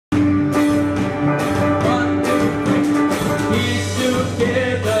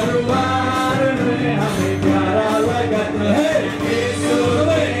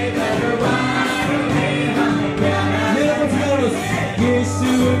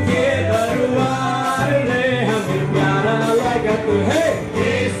के दरबार में हमें प्यारा लगा तू है।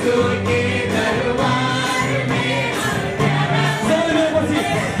 यीशु के दरबार में हमें प्यारा लगा तू है।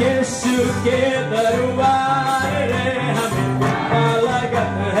 यीशु के दरबार में हमें प्यारा लगा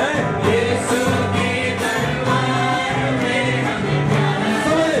तू है। यीशु के दरबार में हमें प्यारा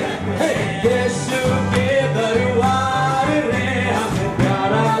लगा तू है। यीशु के दरबार में हमें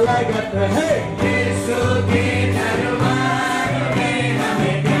प्यारा लगा तू है। यीशु के दरबार में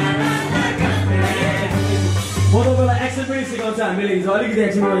हमें प्यारा लगा तू है। म तपाईलाई एक्सन पनि सिकाउँछ हामीले हिजो अलिकति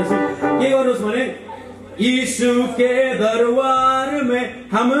एक्सन गरेछौँ के गर्नुहोस् भने यीशु के दरबार में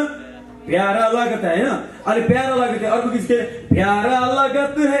हम प्यारा लगत है हैन अलि प्यारा लगत है अर्को गीत के प्यारा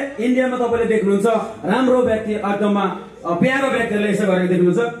लगत है इन्डियामा तपाईले देख्नुहुन्छ राम्रो व्यक्ति एकदममा प्यारो व्यक्तिले यसो गरेको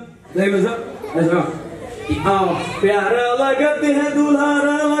देख्नुहुन्छ प्यारा लगत है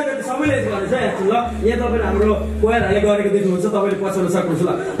दुलारा लगत सबैले यसो गर्छ है ल यहाँ तपाईले हाम्रो कोयरले गरेको देख्नुहुन्छ तपाईले पछाउन सक्नुहुन्छ ल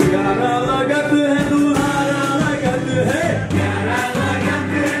प्यारा लगत है दुलारा लगत है प्यारा लगत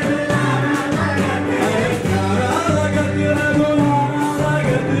है दुलारा लगत है प्यारा लगत है दुलारा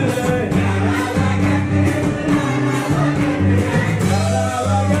लगत है प्यारा लगत है दुलारा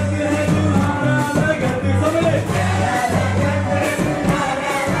लगत है दुलारा लगत है सबैले प्यारा लगत है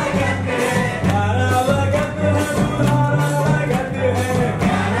दुलारा लगत है प्यारा लगत है दुलारा लगत है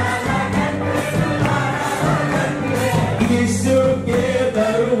प्यारा लगत है दुलारा लगत है यीशु के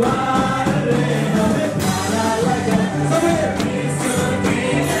दरबार में हमें प्यारा लगा सबैले यीशु के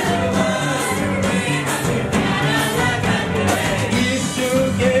दरबार में हमें प्यारा लगा यीशु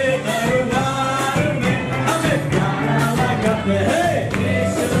के दरबार में हमें प्यारा लगा है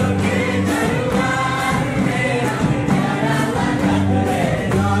यीशु के दरबार में हमें प्यारा लगा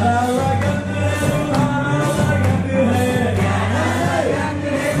प्यारा लगा दुलारा लगत है प्यारा लगत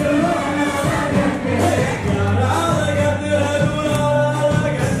है दुलारा लगत है प्यारा लगत है दुलारा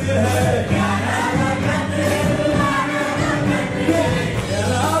लगत है प्यारा लगत है दुलारा लगत है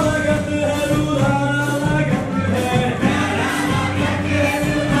प्यारा लगत है दुलारा लगत है प्यारा लगत है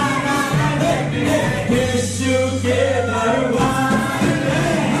दुलारा लगत है यीशु के दरबार में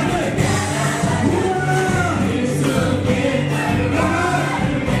हमें प्यारा लगा यीशु के दरबार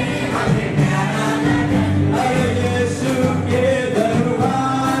में हमें प्यारा लगा अरे यीशु के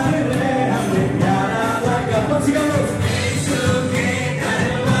दरबार में हमें प्यारा लगा पछि गाउनुहोस् यीशु के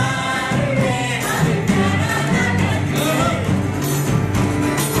दरबार में हमें प्यारा लगा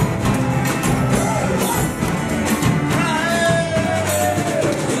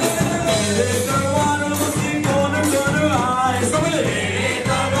तेरे दरबार में कौन कौन आए सबले तेरे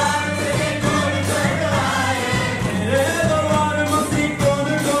दरबार में कौन कौन आए तेरे दरबार में कौन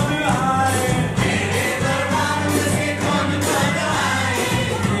कौन आए तेरे दरबार में कौन कौन आए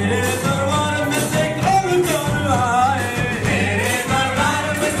तेरे दरबार में कौन कौन आए तेरे दरबार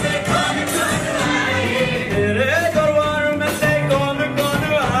में कौन कौन आए तेरे दरबार में कौन कौन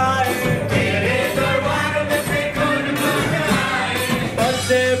आए तेरे दरबार में कौन कौन आए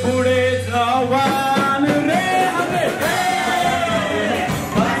बच्चे बूढ़े जवान रे हमें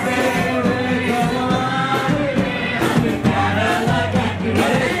बच्चे बूढ़े जवान रे हमें प्यारा लगा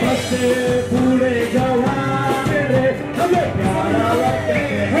बच्चे बूढ़े जवान रे हमें प्यारा लगा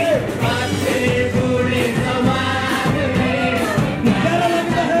बच्चे बूढ़े जवान रे प्यारा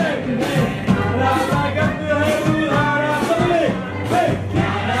लगता है प्यारा लगत है दुलारा सबले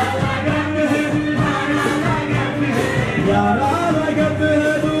प्यारा लगत है दुलारा लगत है प्यारा लगत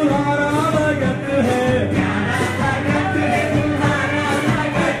है दुलारा लगत है प्यारा लगत है दुलारा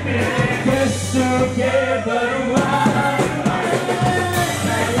लगत है यीशु के दरबार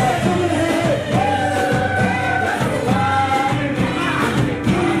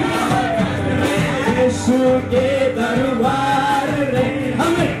यीशु के दरबार में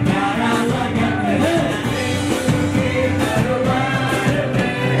हमें प्यारा लगत है यीशु के दरबार में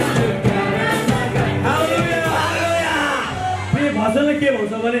हमें प्यारा लगत है हालेलुया हालेलुया यो भजनले के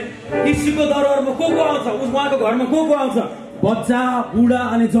भन्छ भने यीशुको दरबारमा को आउँछ उहाँको घरमा को आउँछ बच्चा बुढा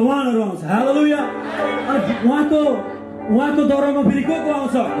अनि जवानहरू आउँछ हालेलुया अनि उहाँको दरबारमा फेरि को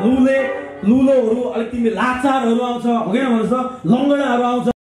आउँछ लुलोहरू अलिक तिमी लाचारहरू आउँछ हो किन भन्नुहोस् त लङ्गडाहरू आउँछ